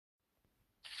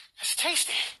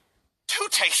tasty. Too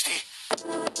tasty.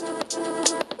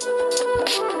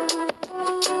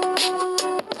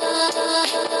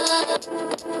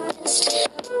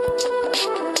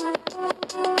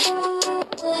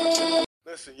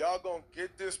 Listen, y'all gonna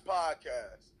get this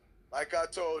podcast. Like I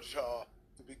told y'all,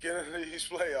 the beginning of these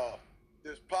playoffs,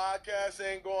 this podcast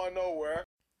ain't going nowhere.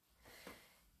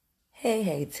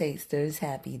 Hey, tasters,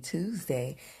 happy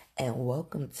Tuesday, and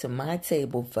welcome to my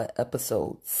table for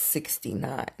episode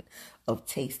 69 of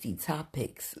Tasty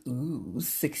Topics. Ooh,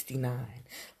 69.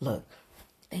 Look,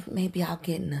 think maybe I'll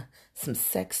get into some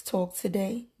sex talk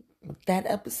today. That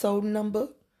episode number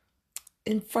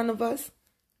in front of us.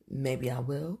 Maybe I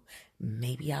will,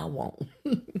 maybe I won't.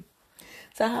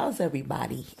 So how's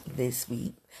everybody this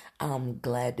week? I'm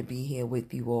glad to be here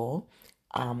with you all.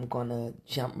 I'm going to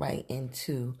jump right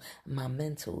into my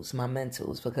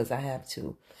mentals, because I have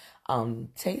to.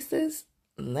 Tasters,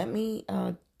 let me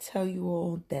tell you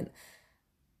all that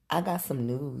I got some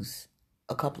news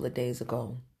a couple of days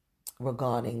ago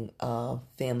regarding a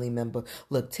family member.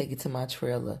 Look, take it to my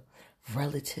trailer.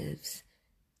 Relatives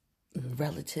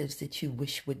that you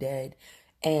wish were dead.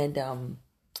 And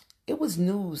it was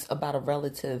news about a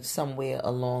relative somewhere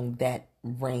along that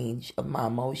range of my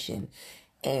emotion.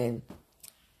 And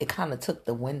it kind of took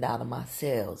the wind out of my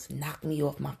sails, knocked me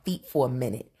off my feet for a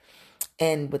minute.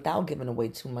 And without giving away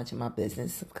too much of my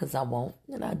business, because I won't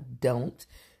and I don't,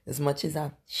 as much as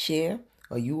I share,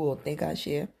 or you all think I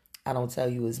share, I don't tell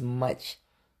you as much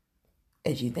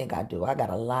as you think I do. I got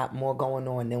a lot more going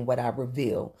on than what I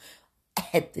reveal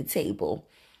at the table.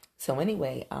 So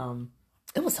anyway,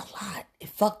 it was a lot. It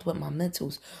fucked with my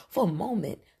mentals for a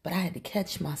moment, but I had to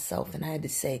catch myself and I had to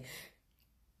say,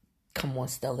 come on,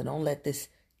 Stella, don't let this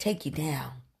take you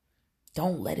down.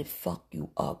 Don't let it fuck you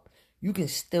up. You can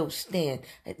still stand.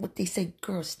 What they say,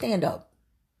 girl, stand up.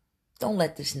 Don't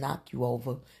let this knock you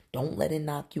over. Don't let it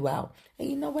knock you out. And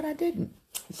you know what? I didn't.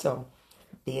 So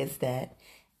there's that.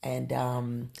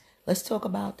 And let's talk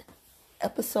about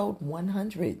episode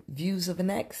 100, Views of an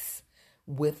Ex,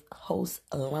 with host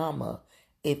Llama.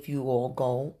 If you all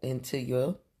go into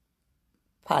your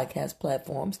podcast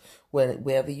platforms,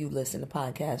 wherever you listen to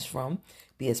podcasts from,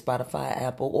 be it Spotify,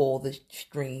 Apple, all the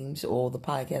streams, all the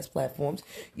podcast platforms,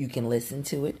 you can listen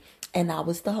to it. And I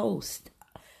was the host.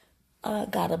 I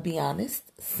gotta be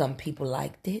honest, some people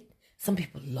liked it. Some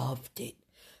people loved it.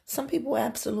 Some people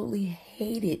absolutely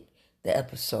hated the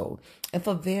episode. And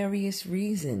for various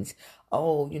reasons.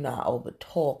 Oh, I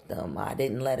overtalked them. I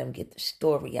didn't let them get the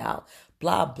story out.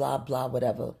 Blah, blah, blah,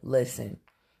 whatever. Listen,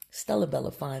 Stella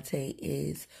Belafonte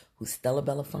is who Stella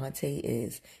Belafonte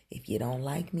is. If you don't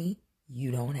like me,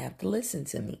 you don't have to listen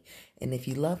to me. And if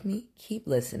you love me, keep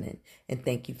listening. And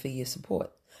thank you for your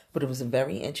support. But it was a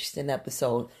very interesting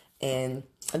episode. And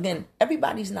again,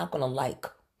 everybody's not going to like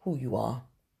who you are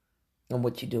and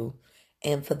what you do.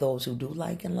 And for those who do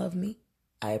like and love me,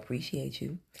 I appreciate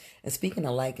you. And speaking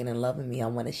of liking and loving me, I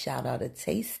want to shout out a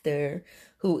taster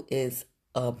who is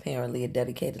apparently a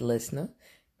dedicated listener,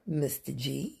 Mr.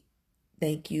 G.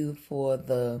 Thank you for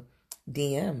the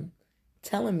DM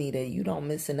telling me that you don't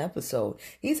miss an episode.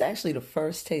 He's actually the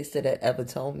first taster that ever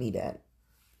told me that.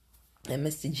 And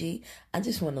Mr. G, I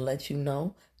just want to let you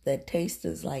know that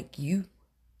tasters like you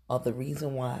are the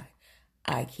reason why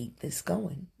I keep this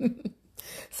going.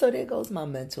 So there goes my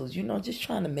mentals, just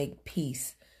trying to make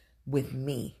peace with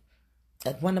me.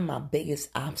 Like one of my biggest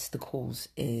obstacles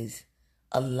is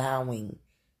allowing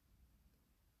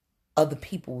other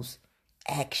people's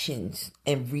actions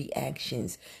and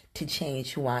reactions to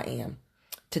change who I am,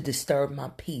 to disturb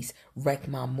my peace, wreck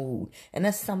my mood. And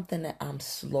that's something that I'm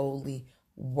slowly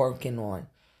working on.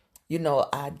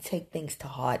 I take things to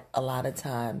heart a lot of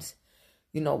times,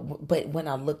 but when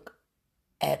I look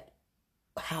at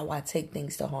how I take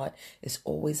things to heart, it's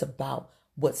always about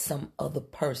what some other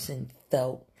person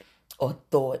felt or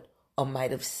thought or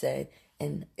might have said.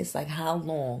 And it's like, how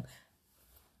long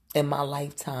in my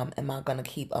lifetime am I going to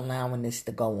keep allowing this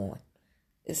to go on?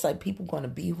 It's like people going to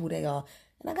be who they are,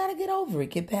 and I got to get over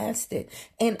it, get past it.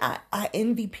 And I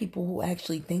envy people who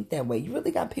actually think that way. You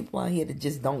really got people out here that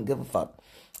just don't give a fuck.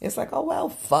 It's like, oh, well,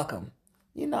 fuck them.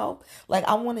 Like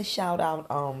I want to shout out,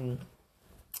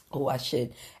 I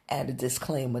should add a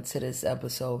disclaimer to this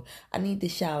episode. I need to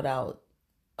shout out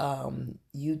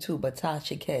YouTuber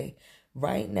Tasha K.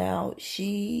 Right now,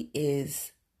 she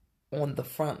is on the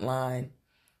front line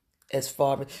as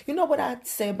far as... You know what I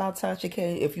say about Tasha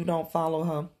K if you don't follow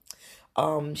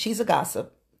her? She's a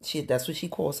gossip. That's what she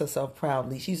calls herself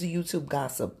proudly. She's a YouTube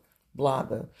gossip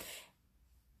blogger.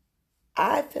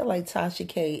 I feel like Tasha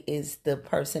K is the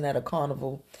person at a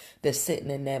carnival that's sitting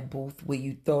in that booth where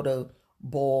you throw the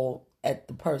ball at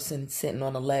the person sitting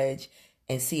on a ledge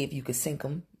and see if you could sink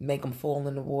them, make them fall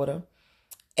in the water.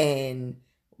 And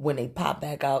when they pop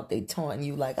back out, they taunting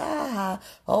you like, oh,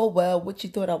 well, what you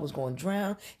thought I was going to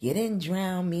drown? You didn't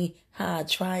drown me.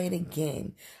 Try it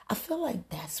again. I feel like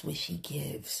that's what she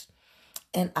gives.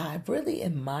 And I really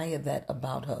admire that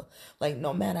about her. Like,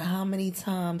 no matter how many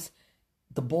times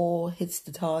the ball hits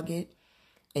the target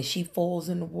and she falls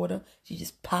in the water, she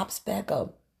just pops back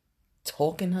up,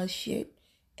 talking her shit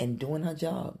and doing her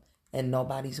job. And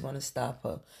nobody's going to stop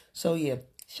her. So, yeah,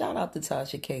 shout out to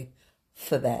Tasha K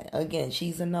for that. Again,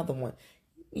 she's another one.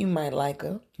 You might like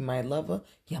her. You might love her.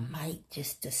 You might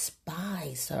just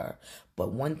despise her.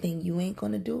 But one thing you ain't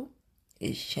going to do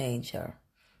is change her.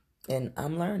 And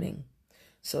I'm learning.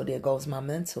 So there goes my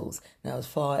mentals. Now, as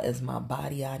far as my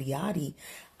body, I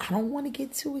don't want to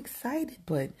get too excited.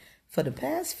 But for the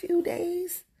past few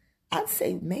days, I'd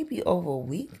say maybe over a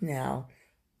week now,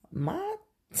 my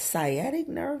sciatic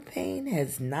nerve pain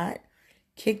has not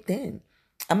kicked in.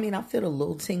 I mean, I feel the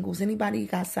little tingles. Anybody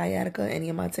got sciatica, any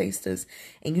of my tasters?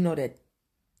 And you know that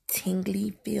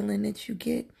tingly feeling that you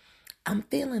get? I'm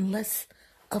feeling less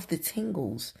of the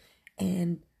tingles.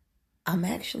 And I'm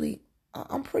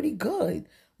pretty good.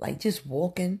 Like just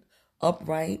walking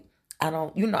upright. I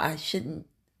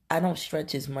don't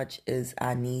stretch as much as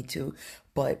I need to.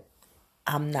 But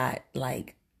I'm not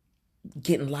like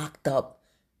getting locked up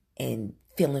and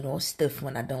feeling all stiff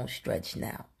when I don't stretch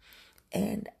now.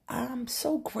 And I'm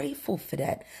so grateful for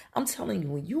that. I'm telling you,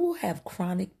 when you have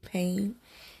chronic pain,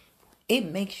 it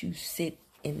makes you sit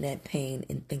in that pain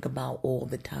and think about all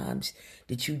the times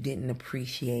that you didn't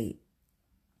appreciate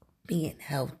being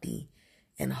healthy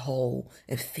and whole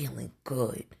and feeling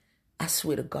good. I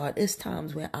swear to God, there's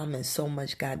times where I'm in so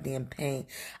much goddamn pain.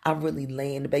 I really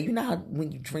lay in the bed. You know how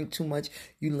when you drink too much,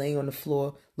 you lay on the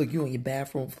floor. Look, you on your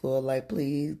bathroom floor like,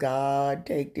 please, God,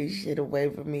 take this shit away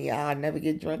from me. I'll never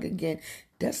get drunk again.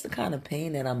 That's the kind of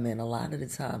pain that I'm in a lot of the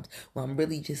times. When I'm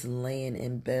really just laying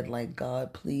in bed like,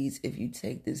 God, please, if you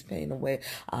take this pain away,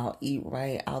 I'll eat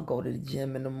right. I'll go to the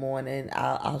gym in the morning.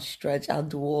 I'll stretch. I'll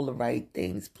do all the right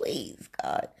things. Please,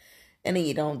 God. And then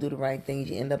you don't do the right things.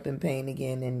 You end up in pain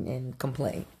again and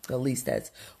complain. At least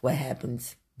that's what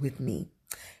happens with me.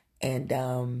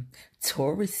 And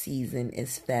Taurus season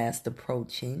is fast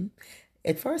approaching.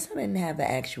 At first, I didn't have an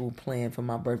actual plan for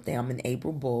my birthday. I'm an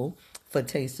April Bull, for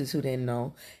tasters who didn't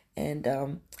know. And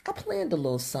I planned a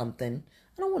little something.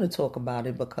 I don't want to talk about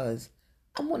it because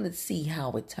I want to see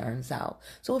how it turns out.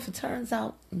 So if it turns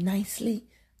out nicely,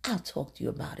 I'll talk to you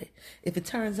about it. If it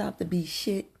turns out to be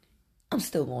shit, I'm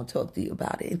still going to talk to you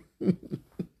about it.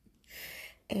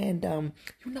 And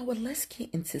you know what? Let's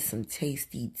get into some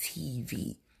tasty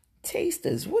TV.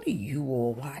 Tasters, what are you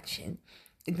all watching?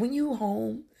 Like when you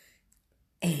home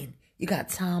and you got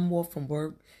time off from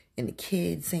work and the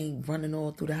kids ain't running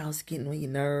all through the house getting on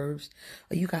your nerves,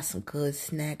 or you got some good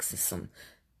snacks or some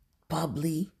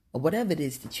bubbly or whatever it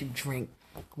is that you drink,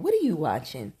 what are you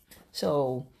watching?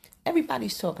 So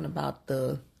everybody's talking about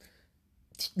the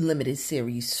limited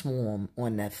series Swarm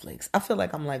on Netflix. I feel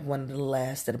like I'm like one of the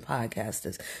last of the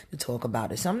podcasters to talk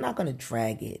about it, so I'm not going to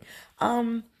drag it.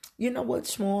 You know what?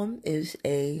 Swarm is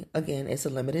it's a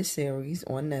limited series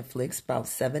on Netflix, about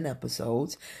 7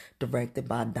 episodes, directed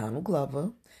by Donald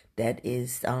Glover. That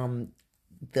is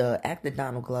the actor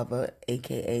Donald Glover,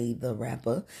 aka the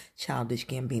rapper Childish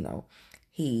Gambino.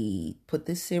 He put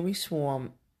this series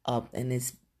Swarm up, and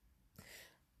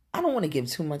I don't want to give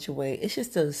too much away. It's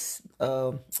just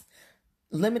a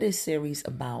limited series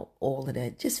about all of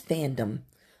that. Just fandom.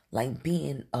 Like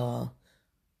being a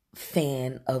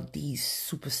fan of these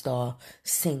superstar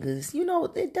singers. You know,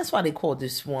 that's why they call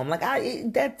this Swarm. Like,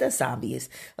 that's obvious.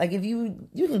 Like, if you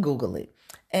can Google it.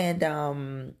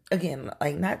 And, again,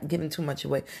 like not giving too much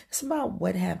away. It's about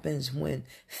what happens when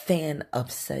fan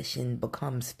obsession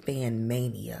becomes fan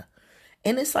mania.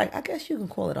 And it's like, I guess you can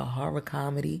call it a horror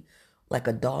comedy. Like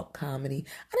a dark comedy.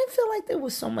 I didn't feel like there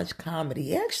was so much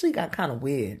comedy. It actually got kind of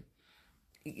weird,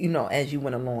 you know, as you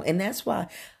went along. And that's why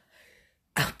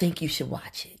I think you should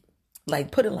watch it. Like,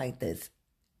 put it like this.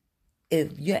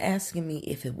 If you're asking me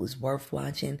if it was worth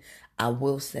watching, I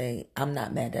will say I'm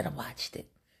not mad that I watched it.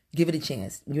 Give it a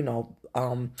chance. You know,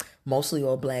 mostly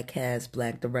all black cast,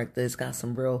 black directors, got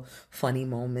some real funny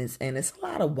moments. And it's a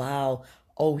lot of wild,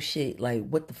 oh shit, like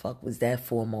what the fuck was that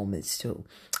for moments too.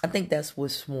 I think that's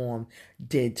what Swarm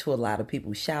did to a lot of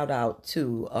people. Shout out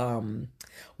to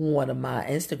one of my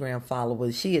Instagram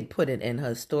followers. She had put it in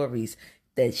her stories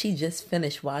that she just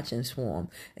finished watching Swarm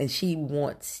and she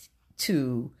wants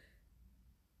to,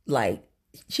 like,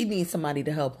 she needs somebody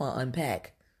to help her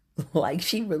unpack. Like,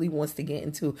 she really wants to get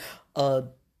into a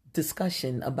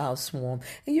discussion about Swarm.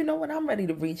 And you know what? I'm ready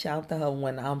to reach out to her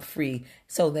when I'm free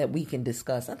so that we can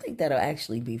discuss. I think that'll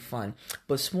actually be fun.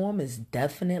 But Swarm is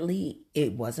definitely,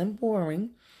 it wasn't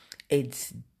boring.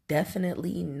 It's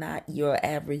definitely not your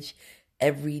average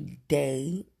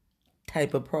everyday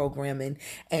type of programming.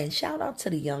 And shout out to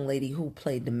the young lady who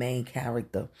played the main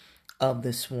character of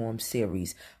the Swarm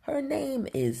series. Her name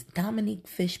is Dominique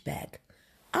Fishback.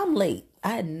 I'm late.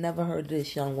 I had never heard of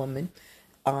this young woman.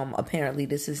 Apparently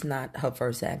this is not her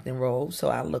first acting role, so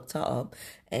I looked her up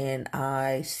and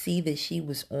I see that she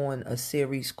was on a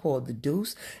series called The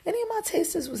Deuce. Any of my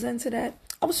tasters was into that?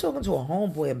 I was talking to a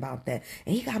homeboy about that,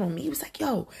 and he got on me. He was like,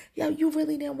 yo, you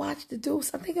really didn't watch The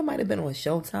Deuce? I think it might have been on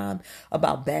Showtime,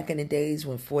 about back in the days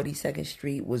when 42nd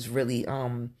Street was really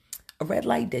a red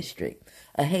light district,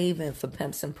 a haven for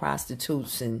pimps and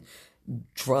prostitutes and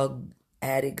drug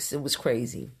addicts. It was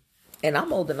crazy. And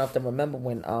I'm old enough to remember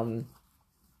when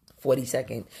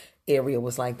 42nd area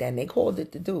was like that, and they called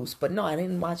it The Deuce. But no, I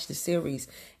didn't watch the series.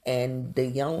 And the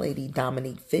young lady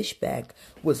Dominique Fishback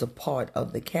was a part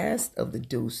of the cast of The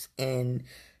Deuce, and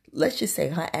let's just say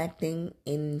her acting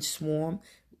in Swarm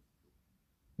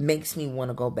makes me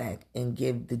want to go back and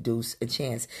give The Deuce a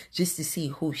chance just to see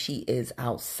who she is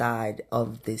outside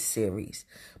of this series,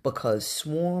 because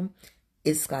Swarm,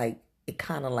 it's like, it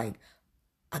kind of like,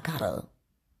 I got a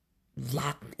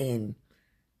locked in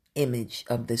image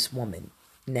of this woman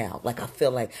now. Like, I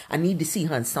feel like I need to see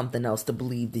her in something else to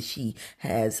believe that she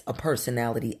has a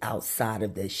personality outside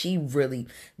of this. She really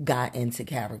got into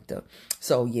character.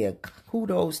 So yeah,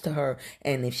 kudos to her.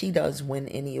 And if she does win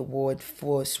any award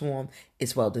for Swarm,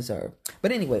 it's well deserved.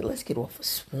 But anyway, let's get off of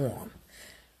Swarm.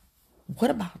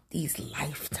 What about these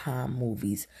Lifetime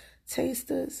movies?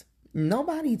 Tasters,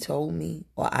 nobody told me,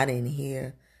 or I didn't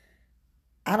hear,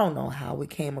 I don't know how it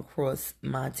came across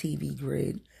my TV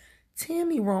grid.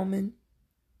 Tammy Roman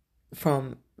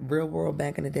from Real World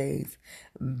back in the days,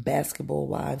 Basketball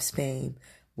Wives fame,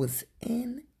 was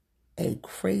in a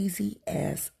crazy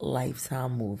ass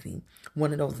Lifetime movie.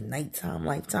 One of those nighttime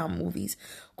Lifetime movies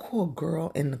called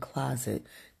Girl in the Closet.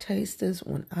 Tasters,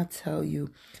 when I tell you,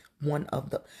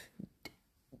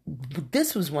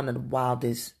 this was one of the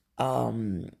wildest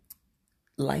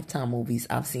Lifetime movies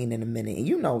I've seen in a minute. And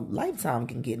you know, Lifetime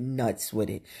can get nuts with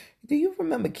it. Do you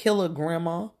remember Killer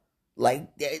Grandma? Like,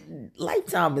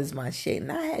 Lifetime is my shit,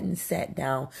 and I hadn't sat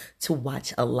down to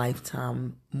watch a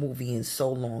Lifetime movie in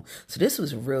so long, so this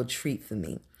was a real treat for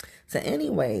me. So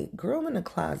anyway, Girl in the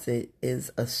Closet is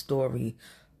a story,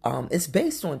 it's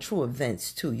based on true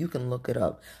events too, you can look it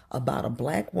up, about a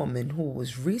black woman who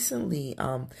was recently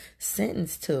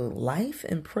sentenced to life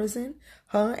in prison,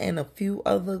 her and a few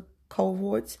other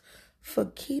cohorts, for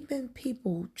keeping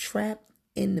people trapped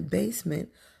in the basement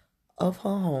of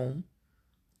her home,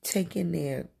 taking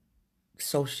their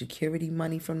Social Security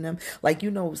money from them. Like, you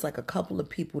know, it was like a couple of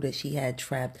people that she had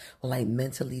trapped were like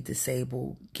mentally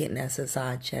disabled, getting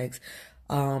SSI checks.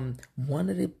 One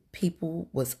of the people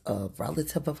was a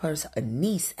relative of hers, a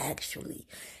niece actually,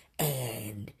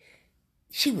 and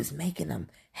she was making them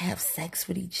have sex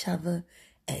with each other,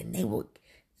 and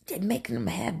they're making them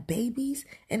have babies,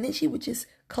 and then she would just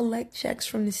collect checks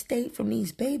from the state from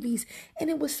these babies, and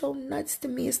it was so nuts to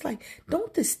me. It's like,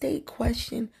 don't the state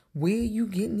question where you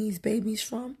getting these babies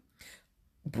from?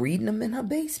 Breeding them in her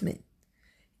basement,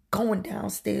 going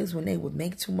downstairs when they would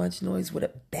make too much noise with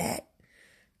a bat,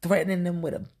 threatening them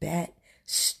with a bat,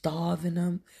 starving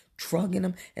them, drugging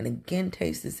them. And again,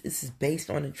 taste this is based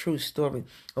on a true story.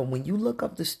 But when you look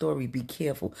up the story, be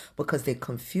careful, because they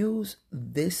confuse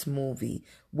this movie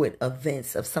with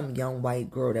events of some young white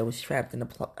girl that was trapped in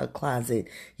a closet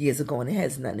years ago, and it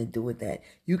has nothing to do with that.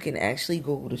 You can actually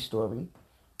Google the story,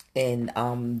 and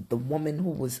the woman who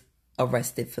was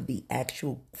arrested for the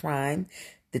actual crime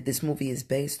that this movie is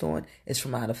based on is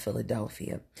from out of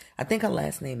Philadelphia. I think her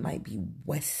last name might be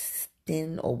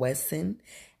Weston or Wesson,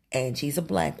 and she's a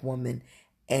black woman.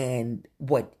 And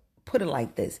put it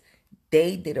like this,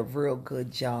 they did a real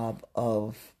good job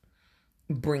of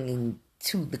bringing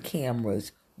to the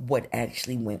cameras what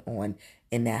actually went on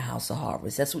in that House of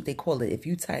Horrors. That's what they call it. If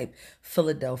you type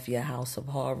Philadelphia House of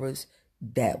Horrors,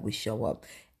 that would show up.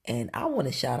 And I want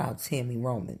to shout out Tammy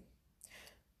Roman.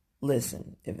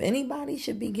 Listen, if anybody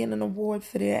should be getting an award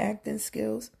for their acting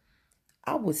skills,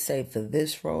 I would say for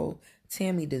this role,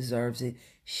 Tammy deserves it.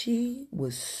 She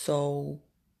was so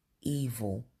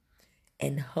evil,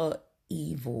 and her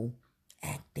evil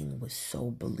acting was so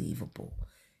believable.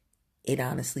 It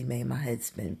honestly made my head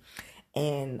spin.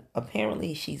 And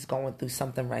apparently she's going through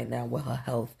something right now with her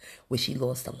health, where she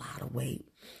lost a lot of weight,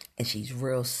 and she's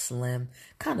real slim,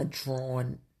 kind of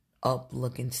drawn up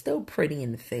looking, still pretty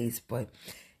in the face, but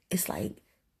it's like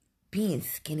being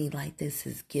skinny like this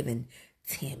is giving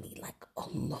Tammy like a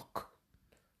look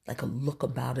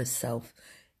about herself.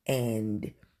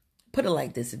 And put it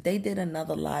like this, if they did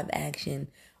another live action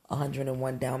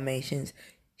 101 Dalmatians,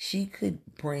 she could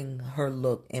bring her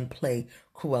look and play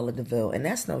Cruella de Vil. And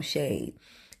that's no shade.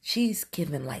 She's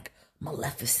giving like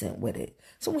Maleficent with it.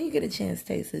 So when you get a chance,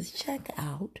 tasters, check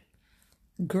out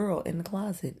Girl in the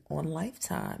Closet on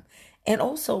Lifetime. And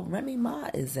also Remy Ma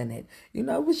is in it. You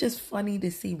know, it was just funny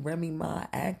to see Remy Ma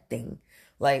acting.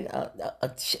 Like,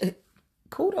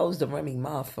 kudos to Remy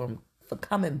Ma for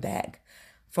coming back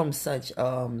from such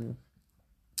a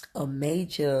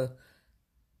major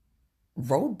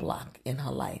roadblock in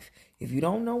her life. If you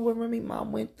don't know what Remy Ma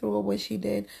went through or what she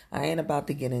did, I ain't about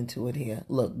to get into it here.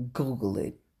 Look, Google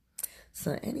it.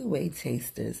 So anyway,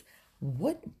 tasters,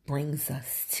 what brings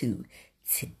us to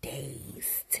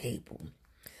today's table?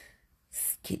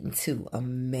 Let's get into a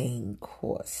main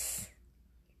course.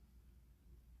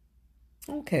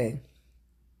 Okay.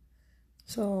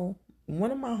 So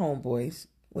one of my homeboys,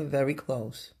 we're very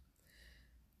close,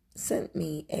 sent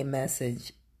me a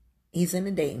message. He's in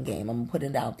the dating game. I'm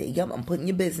putting it out there. Yep, I'm putting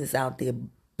your business out there,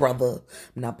 brother.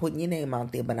 I'm not putting your name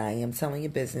out there, but I am telling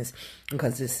your business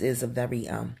because this is a very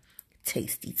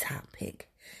tasty topic.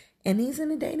 And he's in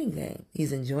the dating game.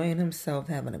 He's enjoying himself,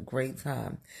 having a great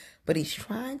time. But he's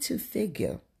trying to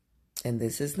figure, and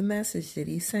this is the message that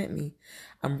he sent me,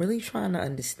 I'm really trying to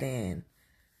understand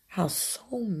how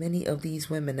so many of these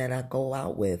women that I go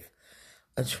out with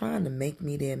are trying to make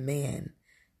me their man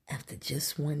after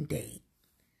just one date.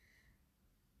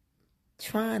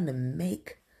 Trying to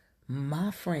make my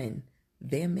friend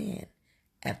their man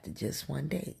after just one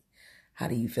date. How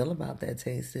do you feel about that,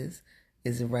 tasters?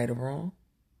 Is it right or wrong?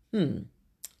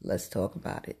 Let's talk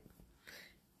about it.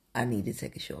 I need to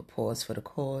take a short pause for the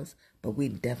cause, but we're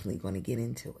definitely going to get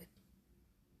into it.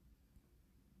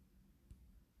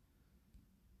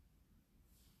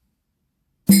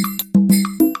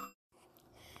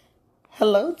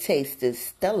 Hello, tasters.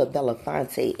 Stella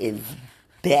Belafonte is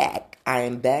back.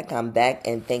 I'm back,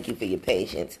 and thank you for your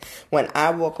patience. When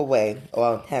I walk away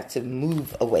or have to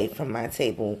move away from my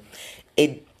table,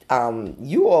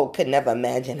 you all could never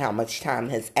imagine how much time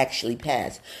has actually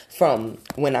passed from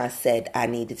when I said I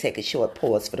need to take a short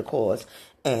pause for the cause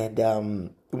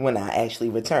and when I actually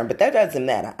return. But that doesn't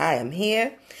matter. I am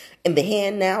here in the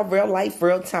hand now, real life,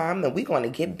 real time, and we're going to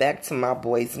get back to my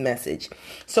boy's message.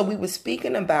 So we were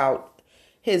speaking about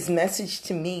his message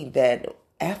to me that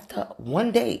after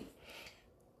one date,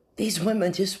 these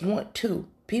women just want to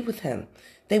be with him.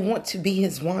 They want to be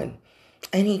his one.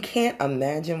 And he can't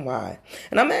imagine why.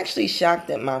 And I'm actually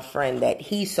shocked at my friend that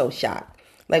he's so shocked.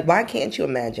 Like, why can't you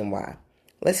imagine why?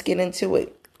 Let's get into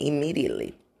it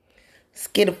immediately. Let's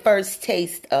get a first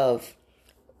taste of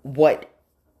what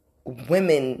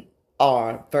women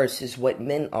are versus what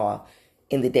men are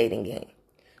in the dating game.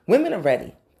 Women are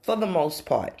ready, for the most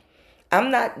part.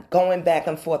 I'm not going back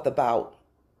and forth about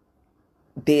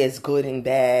there's good and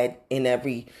bad in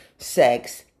every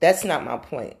sex. That's not my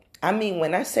point. I mean,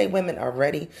 when I say women are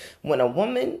ready, when a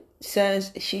woman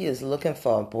says she is looking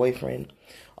for a boyfriend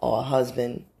or a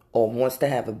husband or wants to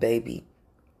have a baby,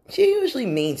 she usually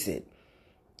means it.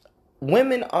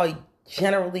 Women are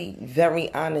generally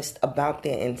very honest about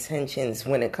their intentions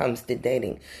when it comes to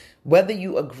dating, whether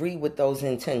you agree with those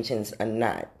intentions or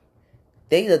not.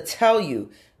 They'll tell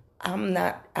you, I'm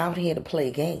not out here to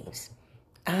play games.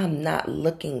 I'm not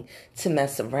looking to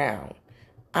mess around.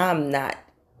 I'm not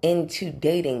into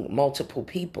dating multiple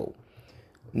people.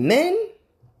 Men,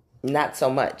 not so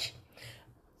much.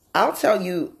 I'll tell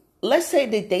you, let's say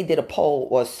that they did a poll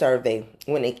or a survey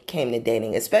when it came to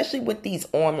dating, especially with these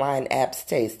online apps,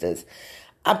 tasters.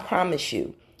 I promise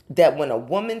you that when a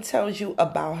woman tells you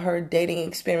about her dating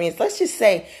experience, let's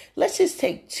just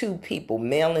take two people,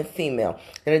 male and female,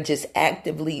 that are just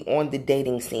actively on the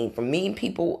dating scene, from meeting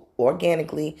people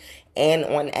organically and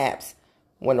on apps.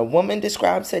 When a woman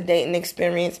describes her dating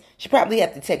experience, she probably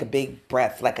have to take a big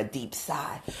breath, like a deep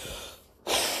sigh.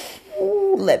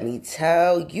 Ooh, let me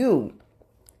tell you,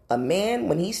 a man,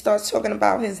 when he starts talking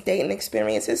about his dating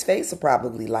experience, his face will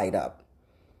probably light up.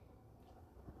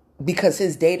 Because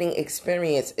his dating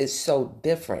experience is so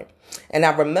different. And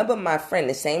I remember my friend,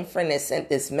 the same friend that sent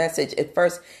this message, at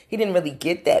first, he didn't really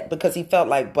get that because he felt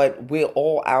like, but we're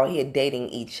all out here dating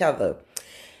each other.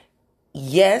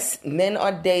 Yes, men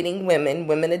are dating women,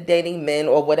 women are dating men,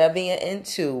 or whatever you're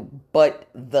into, but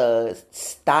the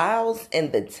styles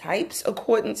and the types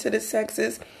according to the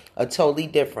sexes are totally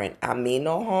different. I mean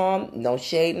no harm, no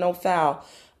shade, no foul.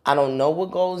 I don't know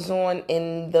what goes on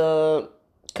in the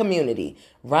community.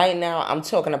 Right now, I'm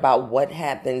talking about what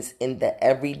happens in the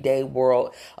everyday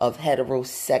world of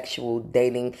heterosexual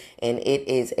dating, and it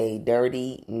is a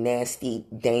dirty, nasty,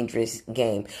 dangerous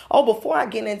game. Oh, before I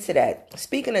get into that,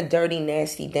 speaking of dirty,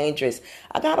 nasty, dangerous,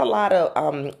 I got a lot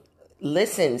of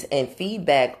listens and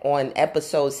feedback on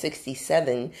episode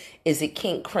 67. Is it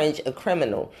kink, cringe, a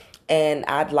criminal? And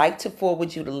I'd like to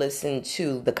forward you to listen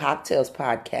to the Cocktails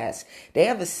podcast. They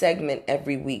have a segment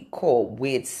every week called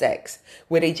Weird Sex,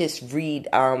 where they just read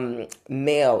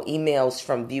emails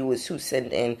from viewers who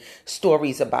send in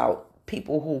stories about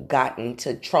people who got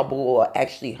into trouble or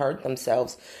actually hurt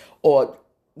themselves or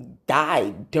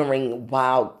died during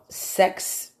wild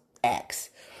sex acts.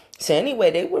 So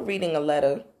anyway, they were reading a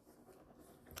letter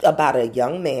about a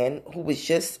young man who was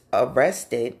just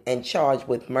arrested and charged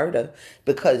with murder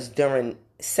because during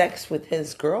sex with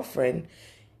his girlfriend,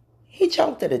 he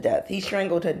choked her to death. He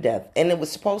strangled her to death. And it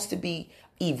was supposed to be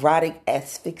erotic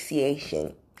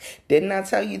asphyxiation. Didn't I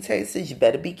tell you, tasters, you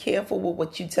better be careful with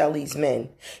what you tell these men.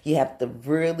 You have to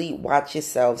really watch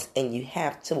yourselves, and you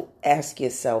have to ask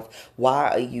yourself, why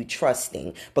are you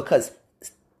trusting? Because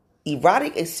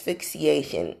erotic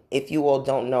asphyxiation, if you all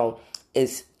don't know,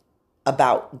 is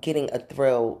about getting a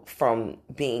thrill from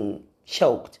being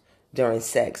choked during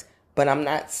sex. But I'm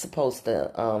not supposed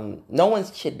to, no one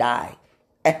should die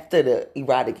after the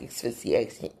erotic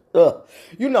asphyxiation. Ugh.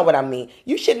 You know what I mean.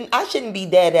 I shouldn't be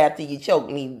dead after you choke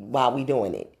me while we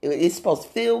doing it. It's supposed to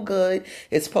feel good.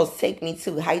 It's supposed to take me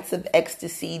to heights of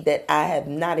ecstasy that I have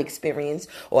not experienced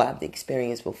or I've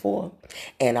experienced before.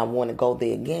 And I want to go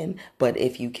there again. But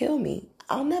if you kill me,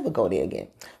 I'll never go there again.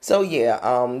 So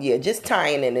just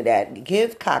tying into that,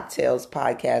 give Cocktails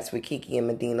podcast with Kiki and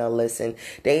Medina a listen.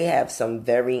 They have some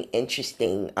very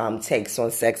interesting takes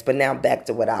on sex. But now back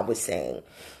to what I was saying.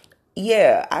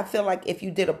 Yeah, I feel like if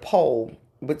you did a poll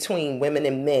between women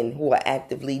and men who are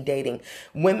actively dating,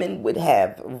 women would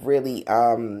have really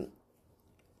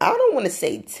I don't want to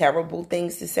say terrible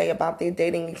things to say about their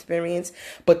dating experience,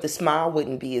 but the smile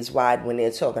wouldn't be as wide when they're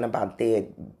talking about their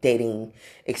dating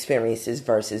experiences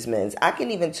versus men's. I can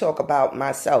even talk about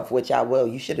myself, which I will.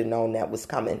 You should have known that was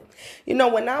coming. You know,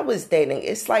 when I was dating,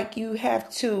 it's like you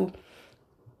have to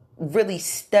really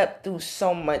step through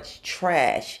so much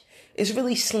trash. It's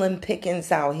really slim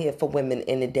pickings out here for women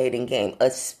in the dating game,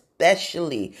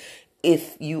 especially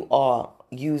if you are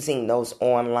using those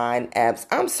online apps.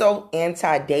 I'm so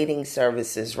anti-dating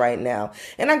services right now.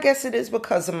 And I guess it is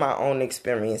because of my own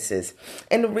experiences.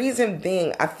 And the reason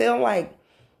being, I feel like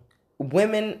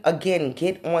women, again,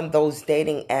 get on those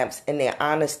dating apps and they're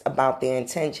honest about their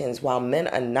intentions while men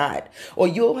are not. Or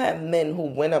you'll have men who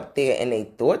went up there and they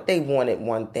thought they wanted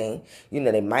one thing. You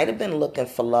know, they might have been looking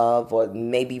for love or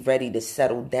maybe ready to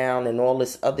settle down and all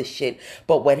this other shit.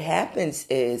 But what happens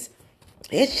is,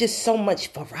 it's just so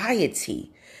much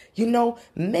variety. You know,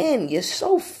 men, you're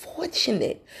so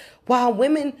fortunate. While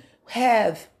women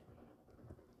have,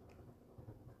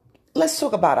 let's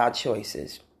talk about our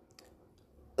choices.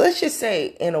 Let's just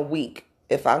say in a week,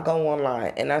 if I go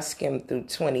online and I skim through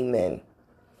 20 men,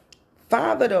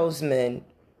 5 of those men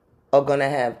are going to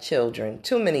have children,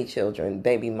 too many children,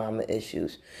 baby mama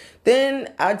issues.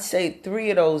 Then I'd say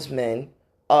 3 of those men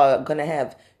are going to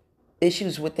have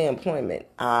issues with their employment.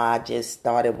 I just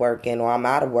started working, or I'm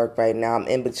out of work right now. I'm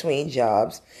in between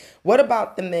jobs. What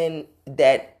about the men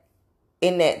that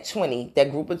in that 20, that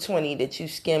group of 20 that you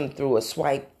skim through or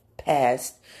swipe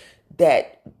past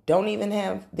that don't even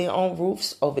have their own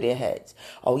roofs over their heads?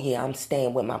 Oh yeah, I'm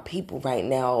staying with my people right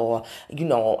now, or you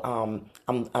know,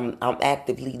 I'm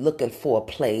actively looking for a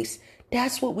place.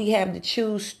 That's what we have to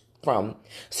choose from.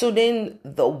 So then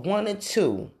the 1 or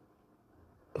 2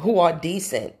 who are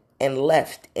decent and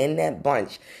left in that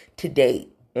bunch to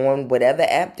date on whatever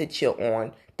app that you're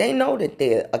on, they know that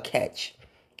they're a catch.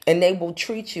 And they will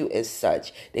treat you as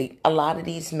such. A lot of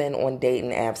these men on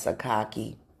dating apps are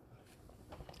cocky.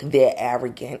 They're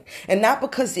arrogant. And not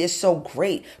because they're so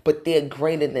great, but they're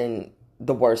greater than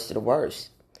the worst of the worst.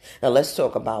 Now let's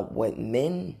talk about what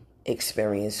men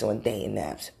experience on dating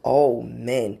apps. Oh,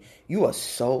 men, you are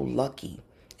so lucky.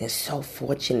 And so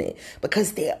fortunate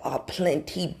because there are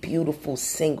plenty beautiful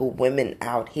single women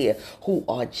out here who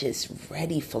are just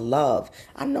ready for love.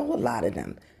 I know a lot of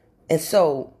them. And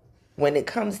so when it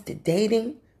comes to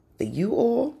dating for you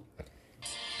all,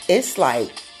 it's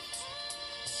like,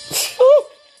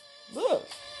 look,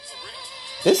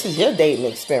 this is your dating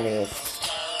experience.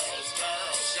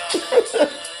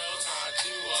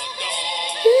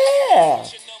 Yeah.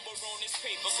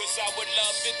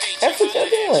 That's what you're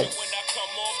doing.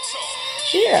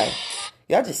 Yeah.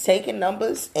 Y'all just taking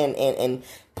numbers and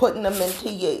putting them into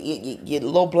your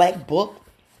little black book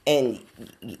And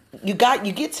you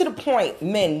get to the point,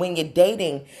 men, when you're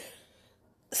dating,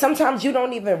 sometimes you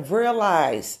don't even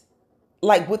realize,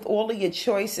 like with all of your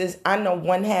choices, I know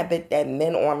one habit that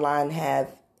men online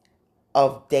have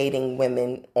of dating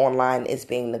women online is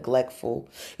being neglectful.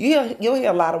 You'll hear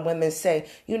a lot of women say,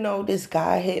 this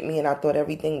guy hit me and I thought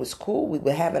everything was cool. We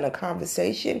were having a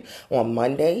conversation on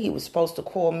Monday. He was supposed to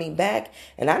call me back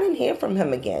and I didn't hear from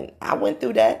him again. I went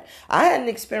through that. I had an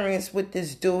experience with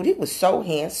this dude. He was so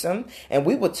handsome and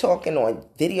we were talking on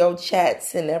video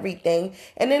chats and everything.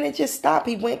 And then it just stopped.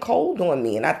 He went cold on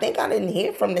me and I think I didn't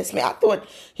hear from this man. I thought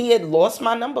he had lost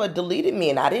my number or deleted me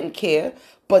and I didn't care.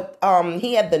 But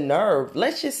he had the nerve,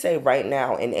 let's just say right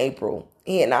now in April,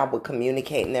 he and I would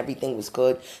communicate and everything was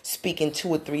good, speaking 2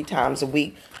 or 3 times a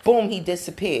week. Boom, he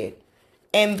disappeared.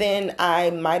 And then I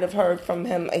might have heard from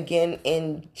him again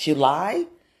in July.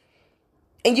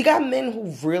 And you got men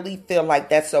who really feel like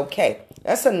that's okay.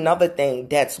 That's another thing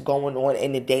that's going on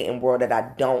in the dating world that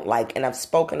I don't like. And I've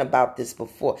spoken about this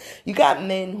before. You got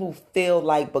men who feel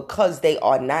like because they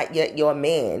are not yet your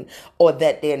man, or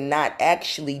that they're not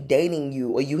actually dating you,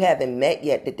 or you haven't met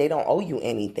yet, that they don't owe you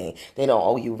anything. They don't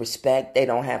owe you respect. They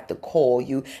don't have to call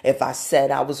you. If I said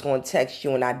I was going to text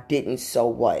you and I didn't, so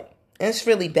what? And it's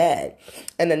really bad.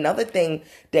 And another thing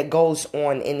that goes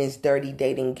on in this dirty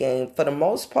dating game, for the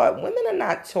most part, women are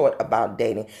not taught about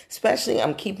dating. Especially,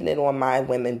 I'm keeping it on my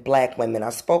women, black women.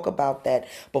 I spoke about that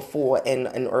before in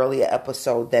an earlier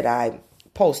episode that I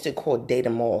posted called Date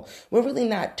 'Em All. We're really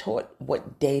not taught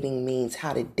what dating means,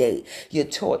 how to date. You're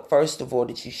taught, first of all,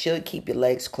 that you should keep your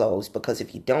legs closed, because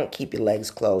if you don't keep your legs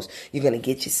closed, you're going to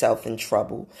get yourself in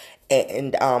trouble.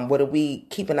 And what are we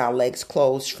keeping our legs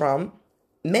closed from?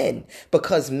 Men,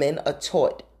 because men are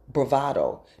taught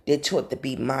bravado. They're taught to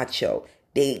be macho.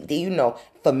 They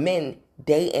for men,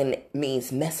 dating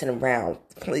means messing around.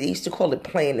 They used to call it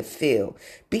playing the field,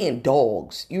 being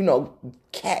dogs,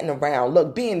 catting around.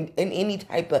 Look, being in any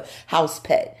type of house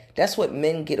pet. That's what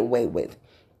men get away with.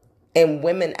 And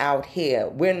women out here,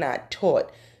 we're not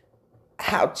taught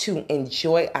how to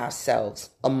enjoy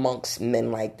ourselves amongst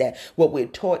men like that. What we're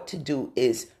taught to do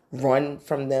is run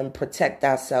from them, protect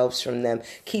ourselves from them,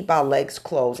 keep our legs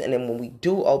closed. And then when we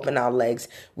do open our legs,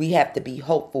 we have to be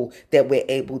hopeful that we're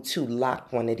able to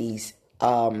lock one of these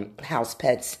house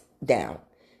pets down.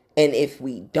 And if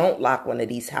we don't lock one of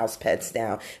these house pets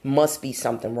down, must be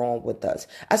something wrong with us.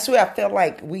 I swear, I feel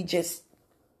like we just,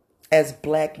 as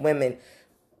black women,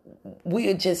 we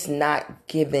are just not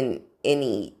given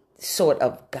any sort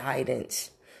of guidance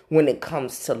when it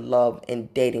comes to love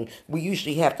and dating. We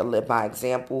usually have to live by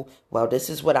example. Well, this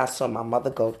is what I saw my mother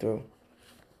go through,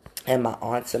 and my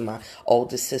aunts and my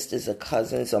older sisters or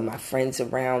cousins or my friends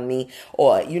around me,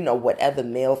 or, whatever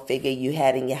male figure you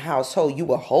had in your household. You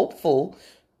were hopeful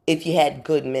if you had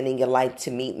good men in your life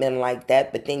to meet men like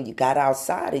that, but then you got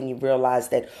outside and you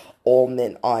realized that all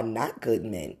men are not good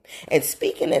men. And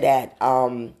speaking of that,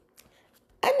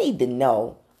 I need to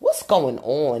know what's going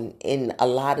on in a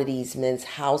lot of these men's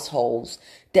households,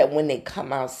 that when they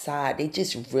come outside, they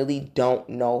just really don't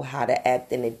know how to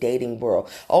act in the dating world.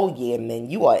 Oh yeah, men,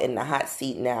 you are in the hot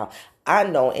seat now. I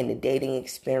know in the dating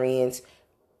experience,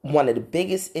 one of the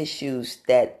biggest issues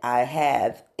that I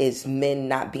have is men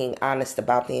not being honest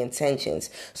about their intentions.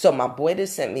 So my boy that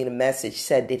sent me the message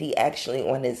said that he actually,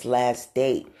 on his last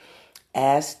date,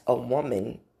 asked a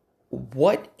woman,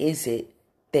 what is it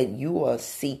that you are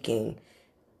seeking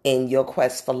in your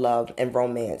quest for love and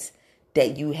romance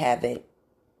that you haven't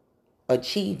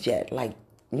achieved yet? Like,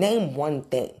 name one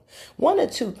thing, 1 or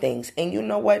 2 things. And you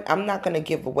know what? I'm not going to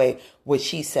give away what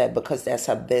she said because that's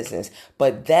her business.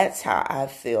 But that's how I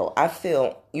feel. I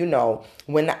feel,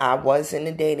 when I was in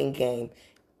the dating game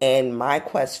and my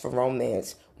quest for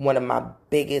romance, one of my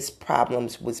biggest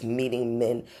problems was meeting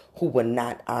men who were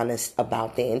not honest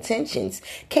about their intentions.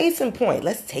 Case in point,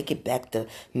 let's take it back to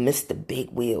Mr.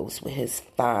 Big Wheels with his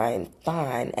fine,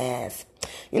 fine ass.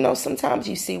 Sometimes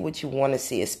you see what you want to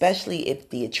see, especially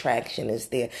if the attraction is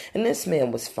there. And this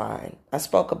man was fine. I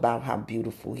spoke about how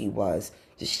beautiful he was.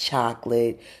 Just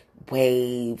chocolate,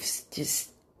 waves,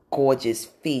 just gorgeous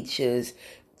features,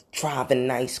 driving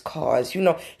nice cars.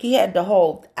 He had the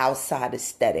whole outside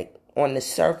aesthetic. On the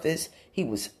surface, he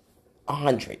was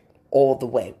 100 all the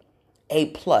way, A+.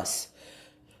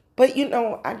 But,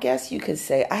 I guess you could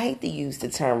say, I hate to use the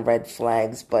term red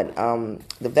flags, but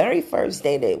the very first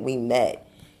day that we met,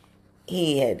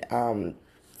 he had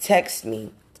texted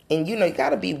me. And, you got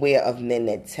to be aware of men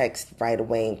that text right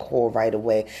away and call right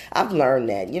away. I've learned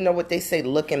that. You know what they say,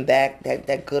 looking back,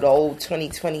 that good old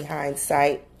 2020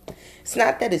 hindsight. It's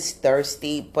not that it's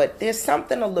thirsty, but there's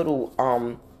something a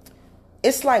little,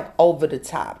 it's like over the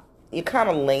top. you're kind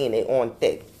of laying it on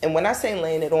thick. And when I say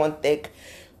laying it on thick,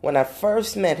 when I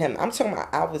first met him, I'm talking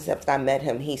about hours after I met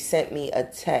him, he sent me a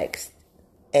text.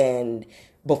 And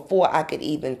before I could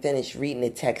even finish reading the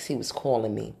text, he was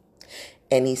calling me.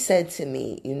 And he said to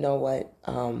me, you know what?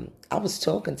 I was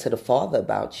talking to the father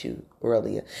about you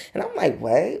earlier. And I'm like,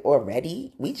 what?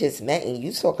 Already? We just met and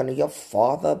you talking to your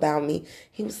father about me?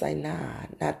 He was like, nah,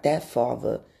 not that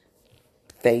father.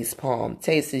 Face palm.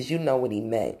 Tasters, you know what he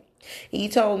meant. He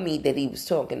told me that he was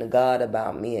talking to God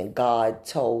about me, and God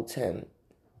told him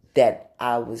that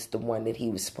I was the one that he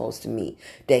was supposed to meet.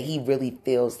 That he really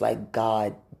feels like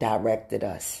God directed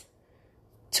us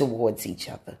towards each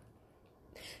other.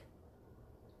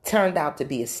 Turned out to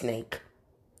be a snake.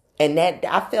 And that,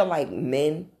 I feel like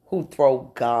men who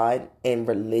throw God and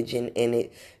religion in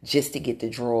it just to get the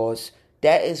draws,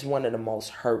 that is one of the most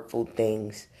hurtful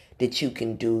things that you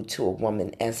can do to a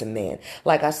woman as a man.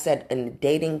 Like I said, in the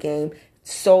dating game,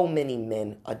 so many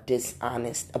men are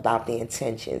dishonest about their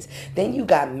intentions. Then you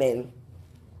got men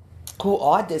who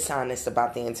are dishonest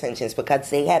about their intentions because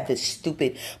they have this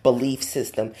stupid belief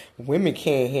system. Women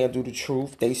can't handle the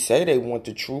truth. They say they want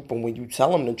the truth, but when you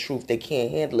tell them the truth, they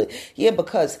can't handle it. Yeah,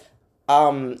 because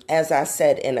as I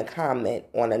said in a comment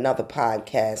on another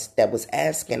podcast that was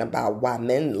asking about why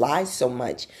men lie so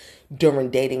much during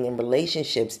dating and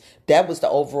relationships, that was the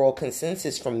overall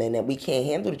consensus from men, that we can't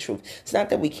handle the truth. It's not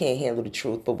that we can't handle the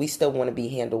truth, but we still want to be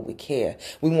handled with care.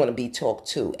 We want to be talked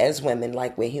to as women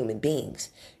like we're human beings.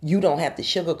 You don't have to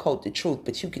sugarcoat the truth,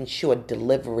 but you can sure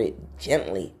deliver it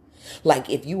gently. Like,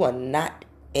 if you are not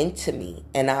into me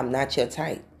and I'm not your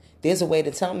type, there's a way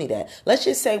to tell me that. Let's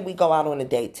just say we go out on a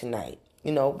date tonight.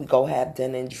 You know, we go have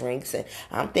dinner and drinks, and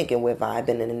I'm thinking we're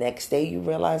vibing, and the next day you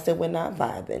realize that we're not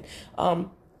vibing.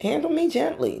 Handle me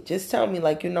gently. Just tell me,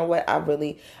 like, you know what,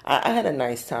 I had a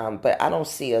nice time, but I don't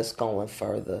see us going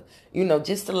further. You know,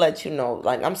 just to let you know,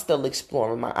 like, I'm still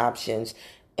exploring my options,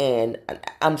 and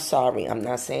I'm sorry. I'm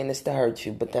not saying this to hurt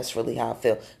you, but that's really how I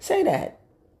feel. Say that.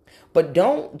 But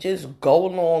don't just go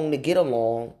along to get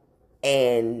along,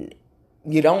 and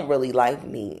you don't really like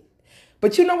me.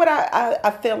 But you know what,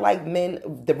 I feel like men,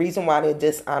 the reason why they're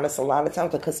dishonest a lot of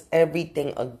times, because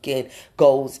everything, again,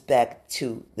 goes back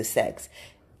to the sex.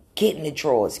 Get in the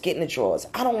drawers.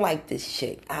 I don't like this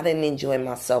shit. I didn't enjoy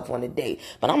myself on a date,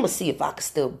 but I'm going to see if I can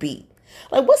still beat.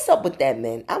 Like, what's up with that,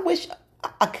 man? I wish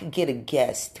I could get a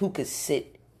guest who could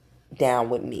sit down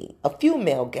with me, a few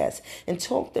male guests, and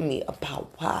talk to me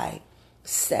about why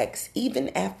sex, even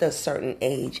after a certain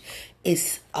age,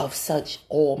 is of such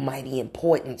almighty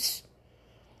importance.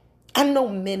 I know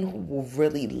men who will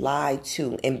really lie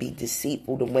to and be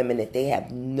deceitful to women that they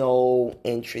have no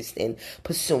interest in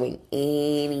pursuing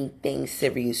anything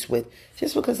serious with,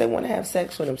 just because they want to have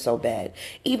sex with them so bad,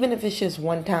 even if it's just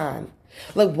one time.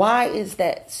 Like, why is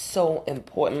that so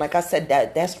important? Like I said,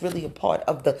 that's really a part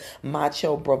of the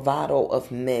macho bravado of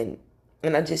men,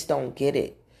 and I just don't get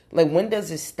it. Like, when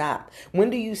does it stop? When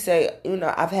do you say, you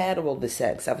know, I've had all the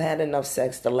sex. I've had enough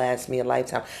sex to last me a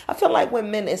lifetime. I feel like when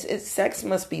men, sex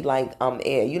must be like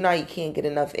air. You know, you can't get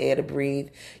enough air to breathe.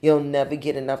 You'll never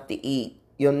get enough to eat.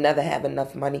 You'll never have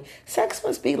enough money. Sex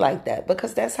must be like that,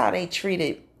 because that's how they treat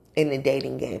it in the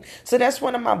dating game. So that's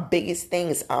one of my biggest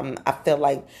things. I feel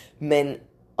like men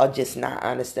are just not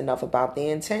honest enough about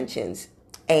their intentions.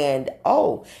 And,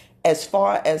 as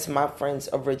far as my friend's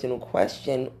original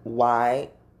question, why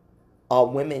are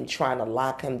women trying to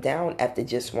lock him down after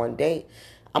just one date?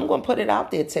 I'm going to put it out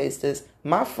there, tasters.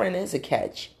 My friend is a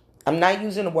catch. I'm not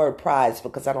using the word prize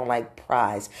because I don't like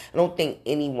prize. I don't think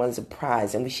anyone's a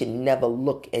prize, and we should never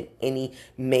look at any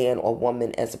man or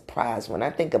woman as a prize. When I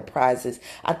think of prizes,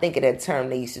 I think of that term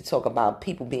they used to talk about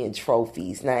people being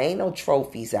trophies. Now, ain't no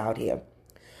trophies out here.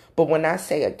 But when I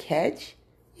say a catch,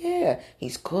 yeah,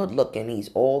 he's good looking. He's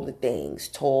all the things.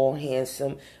 Tall,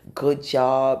 handsome, good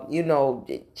job. You know,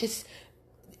 just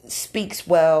speaks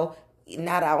well.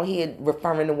 Not out here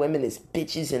referring to women as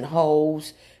bitches and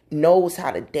hoes. Knows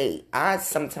how to date. I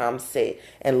sometimes sit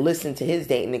and listen to his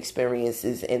dating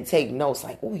experiences and take notes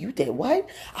like, oh, you did what?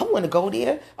 I want to go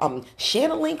there. Share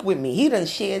the link with me. He done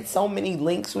shared so many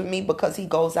links with me because he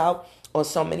goes out on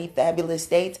so many fabulous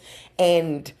dates.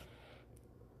 And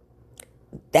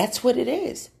that's what it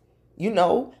is. You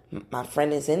know, my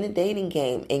friend is in the dating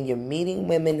game, and you're meeting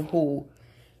women who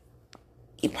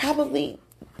you probably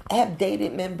have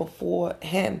dated men before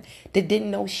him that didn't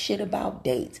know shit about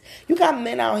dates. You got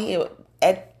men out here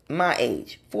at my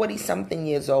age, 40-something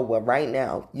years old, where right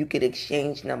now you could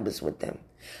exchange numbers with them.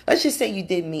 Let's just say you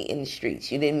didn't meet in the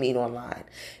streets. You didn't meet online.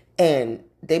 And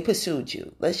they pursued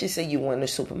you. Let's just say you went to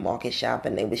supermarket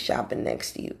shopping. They were shopping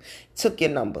next to you. Took your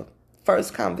number.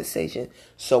 First conversation.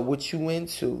 So what you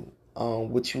into?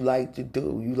 What you like to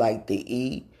do? You like to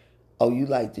eat? Oh, you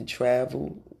like to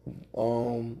travel?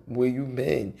 Where you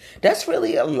been? That's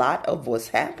really a lot of what's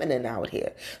happening out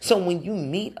here. So when you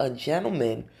meet a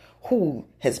gentleman who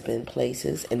has been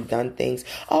places and done things.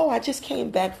 Oh, I just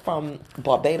came back from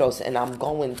Barbados and I'm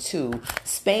going to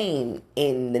Spain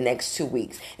in the next 2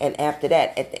 weeks. And after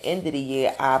that, at the end of the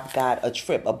year, I've got a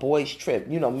trip, a boys' trip.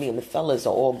 You know, me and the fellas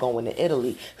are all going to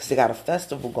Italy because they got a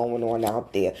festival going on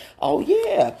out there. Oh,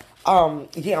 yeah.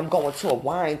 Yeah, I'm going to a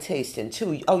wine tasting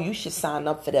too. Oh, you should sign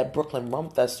up for that Brooklyn Rum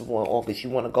Festival in August.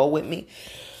 You want to go with me?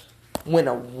 When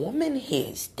a woman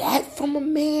hears that from a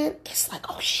man, it's like,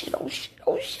 oh shit, oh shit,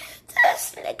 oh shit.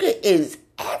 This nigga is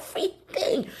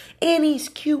everything. And he's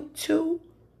cute too.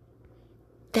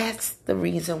 That's the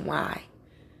reason why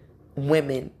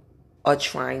women are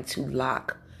trying to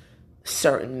lock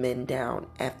certain men down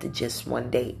after just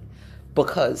one date.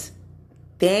 Because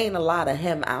there ain't a lot of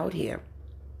him out here.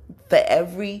 For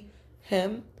every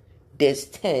him, there's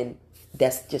 10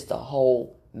 that's just a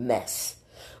whole mess.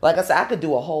 Like I said, I could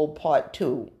do a whole part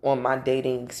 2 on my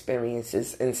dating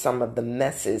experiences and some of the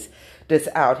messes that's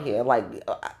out here. Like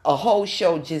a whole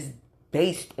show just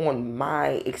based on my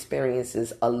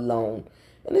experiences alone.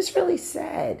 And it's really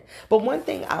sad. But one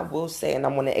thing I will say, and I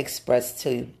want to express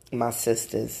to my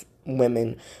sisters,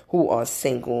 women who are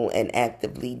single and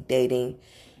actively dating,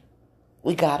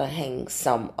 we gotta hang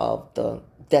some of the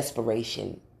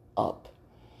desperation up.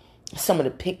 Some of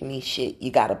the pick-me shit,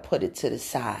 you gotta put it to the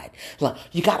side. Like,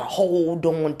 you gotta hold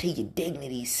on to your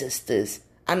dignity, sisters.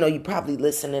 I know you probably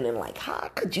listening and like, how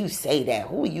could you say that?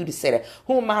 Who are you to say that?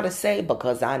 Who am I to say?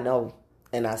 Because I know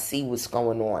and I see what's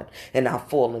going on. And I've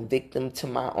fallen victim to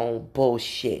my own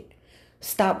bullshit.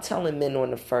 Stop telling men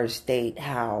on the first date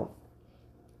how,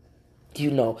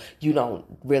 you know, you don't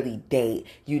really date.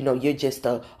 You know, you're just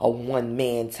a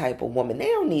one-man type of woman. They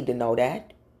don't need to know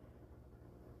that.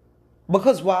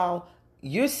 Because while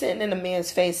you're sitting in a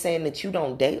man's face saying that you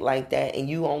don't date like that and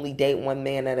you only date one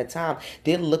man at a time,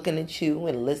 they're looking at you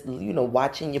and you know,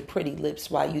 watching your pretty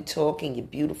lips while you talk and your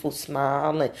beautiful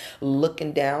smile and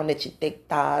looking down at your thick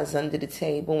thighs under the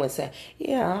table and saying,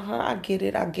 yeah, I get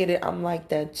it, I'm like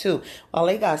that too. While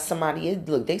they got somebody,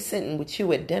 look, they sitting with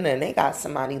you at dinner and they got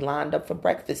somebody lined up for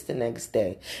breakfast the next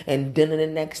day and dinner the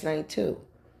next night too.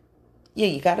 Yeah,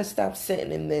 you got to stop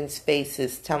sitting in men's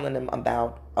faces telling them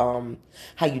about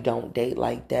how you don't date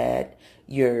like that.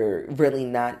 You're really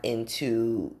not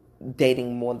into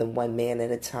dating more than one man at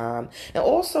a time. And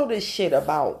also this shit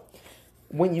about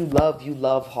when you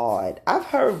love hard. I've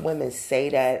heard women say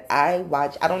that. I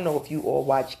don't know if you all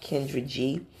watch Kendra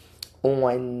G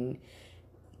on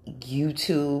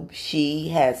YouTube. She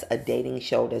has a dating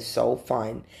show that's so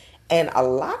fun. And a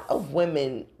lot of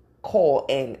women call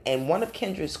and one of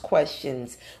Kendra's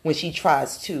questions when she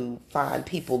tries to find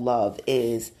people love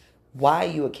is, why are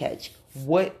you a catch?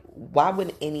 Why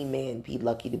would any man be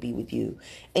lucky to be with you?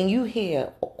 And you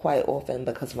hear quite often,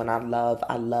 because when I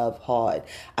love hard.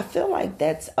 I feel like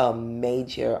that's a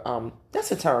major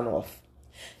that's a turn off.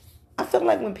 I feel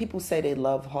like when people say they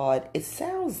love hard, it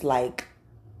sounds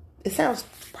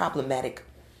problematic.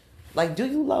 Like, do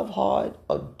you love hard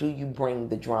or do you bring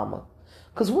the drama?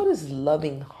 Because what is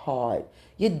loving hard?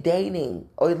 You're dating,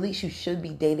 or at least you should be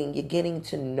dating. You're getting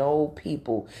to know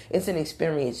people. It's an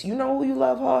experience. You know who you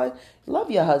love hard? Love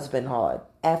your husband hard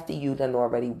after you done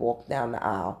already walked down the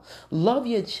aisle. Love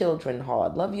your children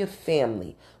hard. Love your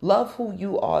family. Love who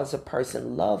you are as a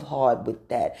person. Love hard with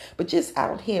that. But just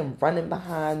out here running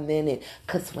behind men and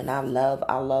because when I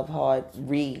love hard.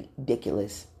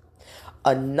 Ridiculous.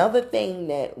 Another thing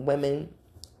that women...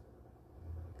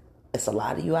 It's a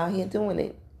lot of you out here doing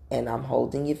it. And I'm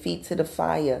holding your feet to the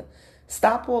fire.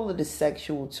 Stop all of the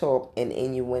sexual talk and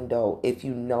innuendo if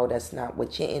you know that's not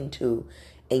what you're into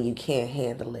and you can't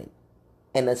handle it.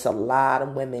 And there's a lot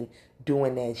of women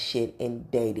doing that shit in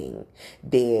dating.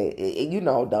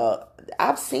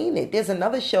 I've seen it. There's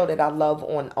another show that I love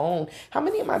on OWN. How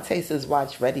many of my tasters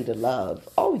watch Ready to Love?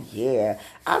 Oh, yeah.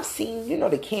 I've seen,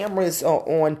 the cameras are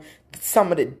on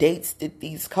some of the dates that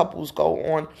these couples go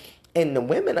on. And the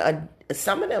women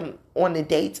some of them on the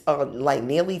dates are like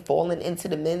nearly falling into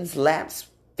the men's laps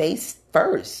face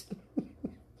first.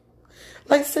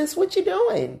 Like, sis, what you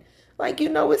doing? Like,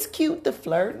 it's cute to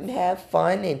flirt and have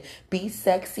fun and be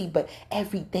sexy, but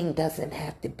everything doesn't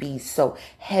have to be so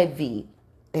heavy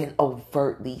and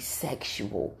overtly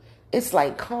sexual. It's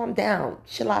like, calm down,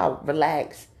 chill out,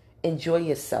 relax, enjoy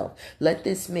yourself. Let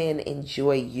this man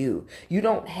enjoy you. You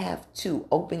don't have to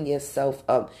open yourself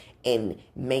up and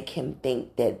make him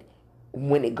think that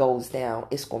when it goes down,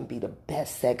 it's going to be the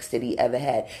best sex that he ever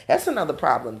had. That's another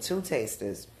problem too,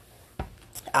 tasters.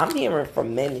 I'm hearing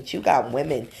from men that you got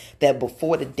women that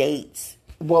before the dates,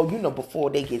 before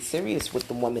they get serious with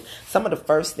the woman, some of the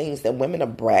first things that women are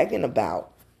bragging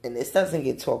about, and this doesn't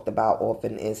get talked about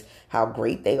often, is how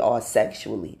great they are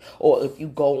sexually. Or if you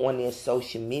go on their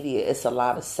social media, it's a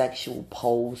lot of sexual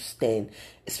posts, and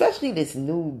especially this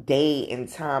new day and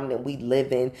time that we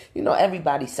live in,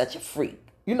 everybody's such a freak.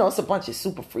 It's a bunch of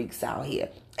super freaks out here.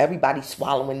 Everybody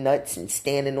swallowing nuts and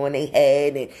standing on their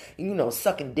head and,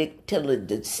 sucking dick till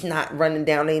the snot running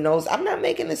down their nose. I'm not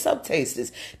making this up,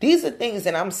 tasters. These are things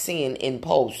that I'm seeing in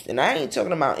posts. And I ain't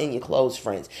talking about in your close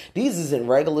friends. These is in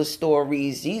regular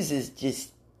stories. These is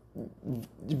just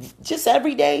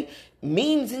everyday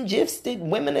memes and gifs that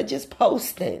women are just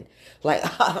posting. Like,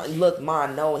 look, ma,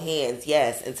 no hands,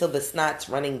 yes, until the snot's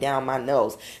running down my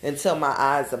nose, until my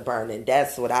eyes are burning.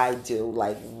 That's what I do.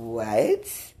 Like, what?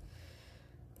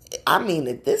 I mean,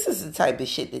 if this is the type of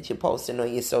shit that you're posting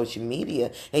on your social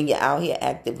media and you're out here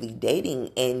actively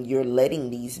dating and you're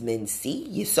letting these men see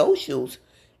your socials,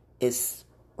 it's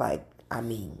like,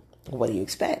 what do you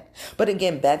expect? But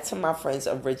again, back to my friend's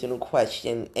original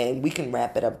question, and we can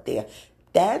wrap it up there.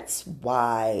 That's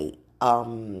why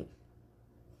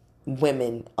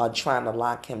women are trying to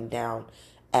lock him down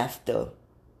after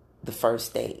the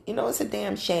first date. It's a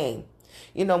damn shame.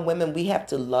 Women, we have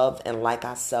to love and like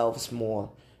ourselves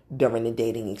more during the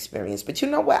dating experience. But you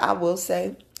know what I will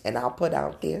say, and I'll put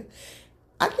out there,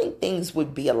 I think things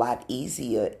would be a lot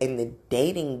easier and the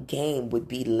dating game would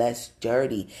be less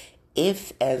dirty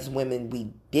if, as women,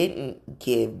 we didn't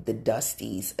give the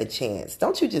dusties a chance.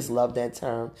 Don't you just love that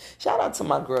term? Shout out to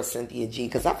my girl Cynthia G,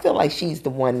 because I feel like she's the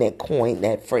one that coined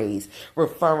that phrase,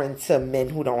 referring to men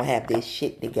who don't have their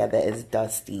shit together as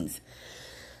dusties.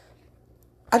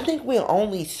 I think we're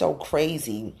only so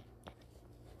crazy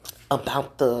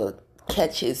about the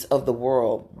catches of the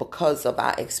world because of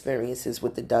our experiences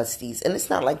with the dusties. And it's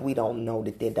not like we don't know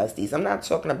that they're dusties. I'm not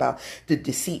talking about the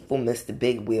deceitful Mr.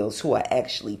 Big Wheels who are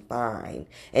actually fine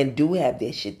and do have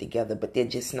their shit together, but they're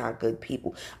just not good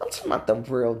people. I'm talking about the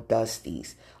real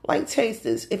dusties. Like,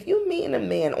 tasters, if you're meeting a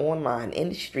man online, in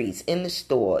the streets, in the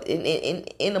store,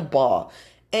 in a bar,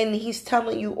 and he's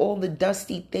telling you all the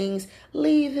dusty things,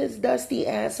 leave his dusty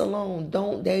ass alone.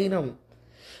 Don't date him.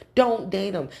 Don't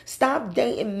date them. Stop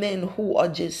dating men who are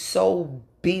just so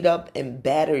beat up and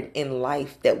battered in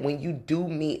life that when you do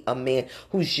meet a man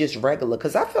who's just regular,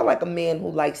 because I feel like a man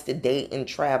who likes to date and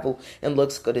travel and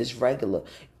looks good is regular.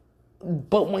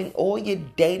 But when all you're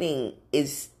dating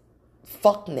is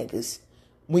fuck niggas,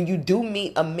 when you do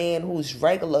meet a man who's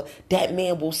regular, that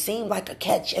man will seem like a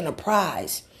catch and a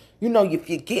prize. If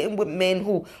you're getting with men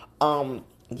who, I've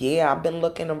been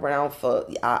looking around for,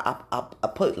 I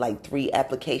put like 3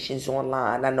 applications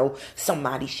online. I know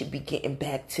somebody should be getting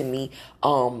back to me.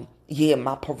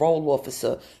 My parole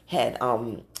officer had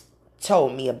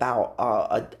told me about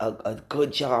a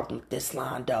good job that's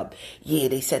lined up. Yeah,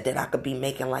 they said that I could be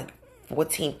making like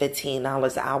 $14,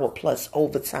 $15 an hour plus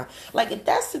overtime. Like, if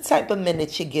that's the type of men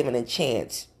that you're giving a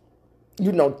chance,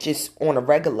 just on a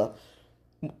regular.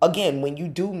 Again, when you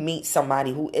do meet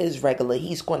somebody who is regular,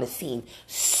 he's going to seem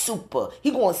super.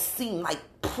 He's going to seem like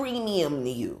premium to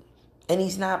you. And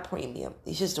he's not premium.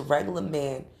 He's just a regular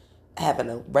man having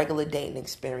a regular dating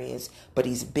experience. But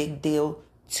he's a big deal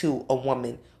to a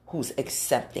woman who's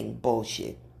accepting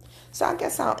bullshit. So I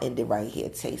guess I'll end it right here,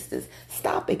 tasters.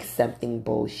 Stop accepting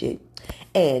bullshit.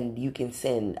 And you can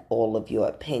send all of your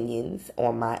opinions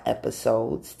on my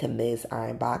episodes to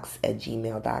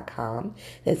mizironbox@gmail.com.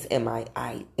 That's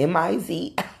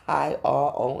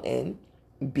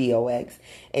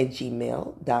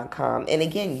MIZIRONBOX@gmail.com. And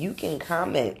again, you can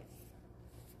comment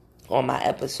on my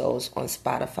episodes on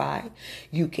Spotify.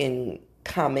 You can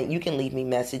comment, you can leave me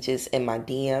messages in my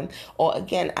DM, or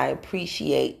again, I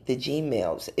appreciate the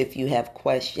Gmails if you have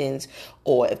questions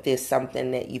or if there's something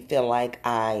that you feel like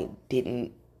I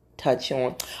didn't touch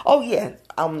on. Oh yeah,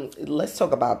 let's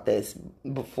talk about this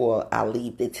before I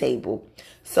leave the table.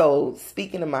 So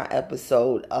speaking of my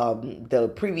episode, the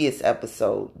previous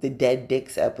episode, the Dead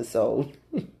Dicks episode,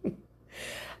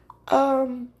 there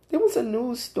was a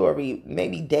news story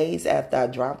maybe days after I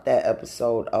dropped that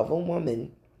episode of a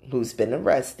woman who's been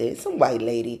arrested, some white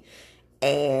lady,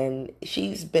 and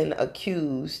she's been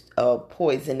accused of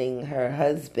poisoning her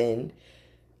husband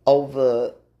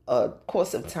over a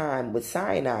course of time with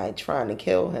cyanide, trying to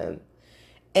kill him.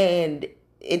 And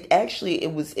it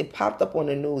popped up on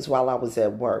the news while I was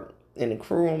at work, in the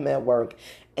crew room at work,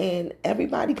 and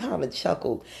everybody kind of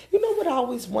chuckled. You know what I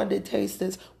always wondered,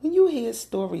 tasters, when you hear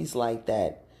stories like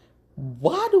that,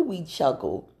 why do we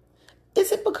chuckle?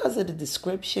 Is it because of the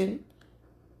description?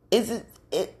 Is it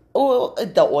or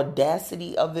the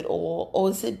audacity of it all? Or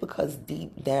is it because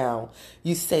deep down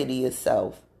you say to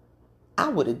yourself, I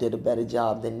would have did a better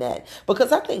job than that?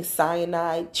 Because I think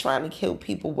cyanide, trying to kill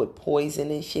people with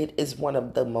poison and shit, is one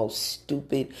of the most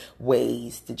stupid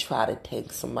ways to try to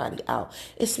take somebody out.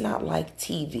 It's not like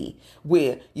TV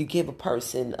where you give a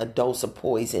person a dose of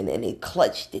poison and they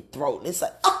clutch their throat and it's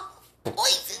like, oh,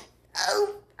 poison,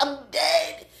 oh, I'm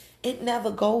dead. It never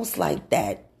goes like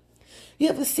that. You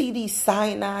ever see these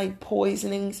cyanide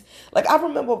poisonings? Like, I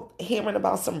remember hearing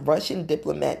about some Russian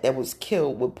diplomat that was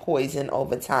killed with poison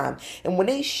over time. And when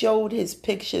they showed his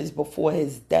pictures before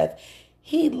his death,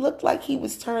 he looked like he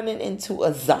was turning into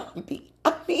a zombie.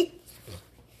 I mean,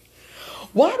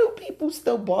 why do people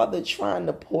still bother trying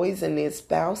to poison their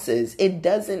spouses? It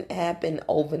doesn't happen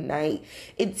overnight.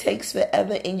 It takes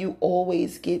forever and you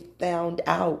always get found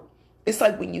out. It's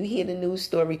like when you hear the news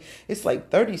story, it's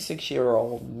like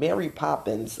 36-year-old Mary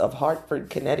Poppins of Hartford,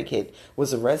 Connecticut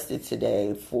was arrested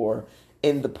today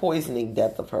in the poisoning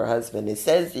death of her husband. It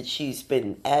says that she's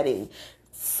been adding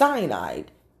cyanide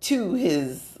to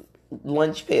his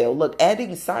lunch pail. Look,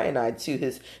 adding cyanide to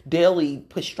his daily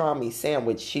pastrami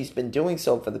sandwich. She's been doing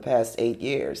so for the past 8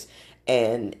 years.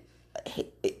 And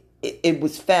it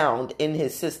was found in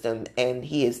his system and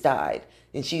he has died.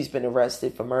 And she's been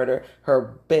arrested for murder. Her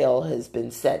bail has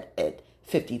been set at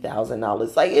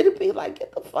 $50,000. Like, it'd be like,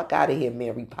 get the fuck out of here,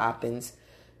 Mary Poppins.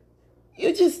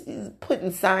 You're just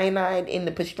putting cyanide in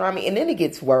the pastrami. And then it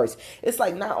gets worse. It's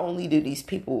like, not only do these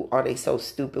people, are they so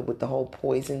stupid with the whole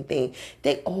poison thing,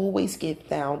 they always get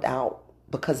found out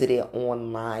because of their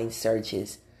online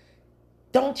searches.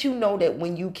 Don't you know that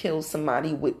when you kill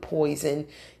somebody with poison,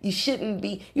 you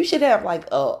should have like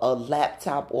a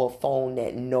laptop or a phone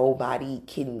that nobody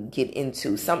can get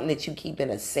into. Something that you keep in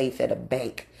a safe at a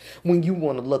bank when you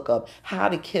want to look up how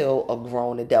to kill a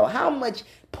grown adult. How much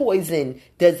poison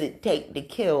does it take to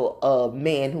kill a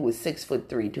man who is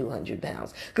 6'3", 200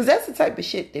 pounds? Because that's the type of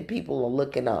shit that people are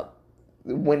looking up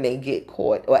when they get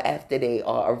caught or after they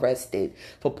are arrested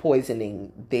for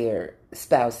poisoning their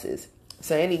spouses.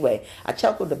 So anyway, I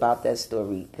chuckled about that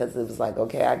story because it was like,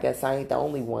 okay, I guess I ain't the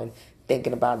only one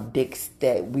thinking about dicks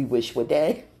that we wish were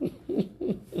dead.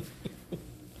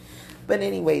 But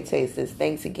anyway, tasters,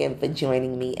 thanks again for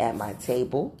joining me at my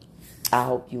table. I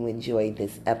hope you enjoyed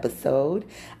this episode.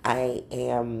 I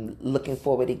am looking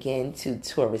forward again to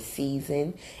tourist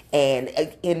season. And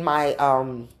in my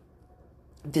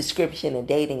description of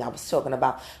dating, I was talking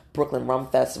about Brooklyn Rum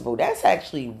Festival. That's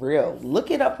actually real. Look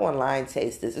it up online,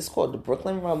 tasters. It's called the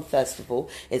Brooklyn Rum Festival.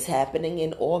 It's happening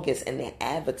in August and they're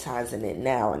advertising it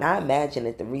now. And I imagine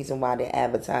that the reason why they're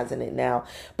advertising it now,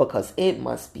 because it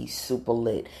must be super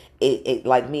lit. It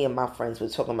like me and my friends were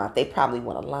talking about, they probably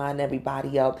want to line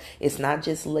everybody up. It's not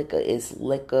just liquor, it's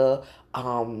liquor,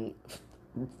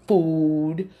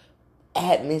 food,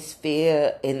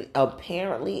 atmosphere, and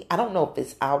apparently, I don't know if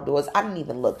it's outdoors. I didn't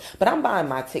even look, but I'm buying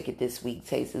my ticket this week,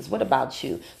 tasters. What about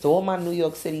you? So all my New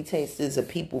York City tasters or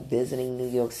people visiting New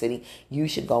York City, you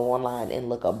should go online and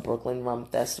look up Brooklyn Rum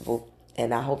Festival,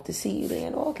 and I hope to see you there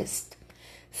in August.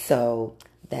 So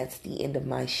that's the end of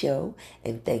my show,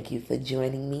 and thank you for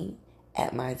joining me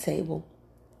at my table.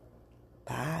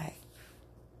 Bye.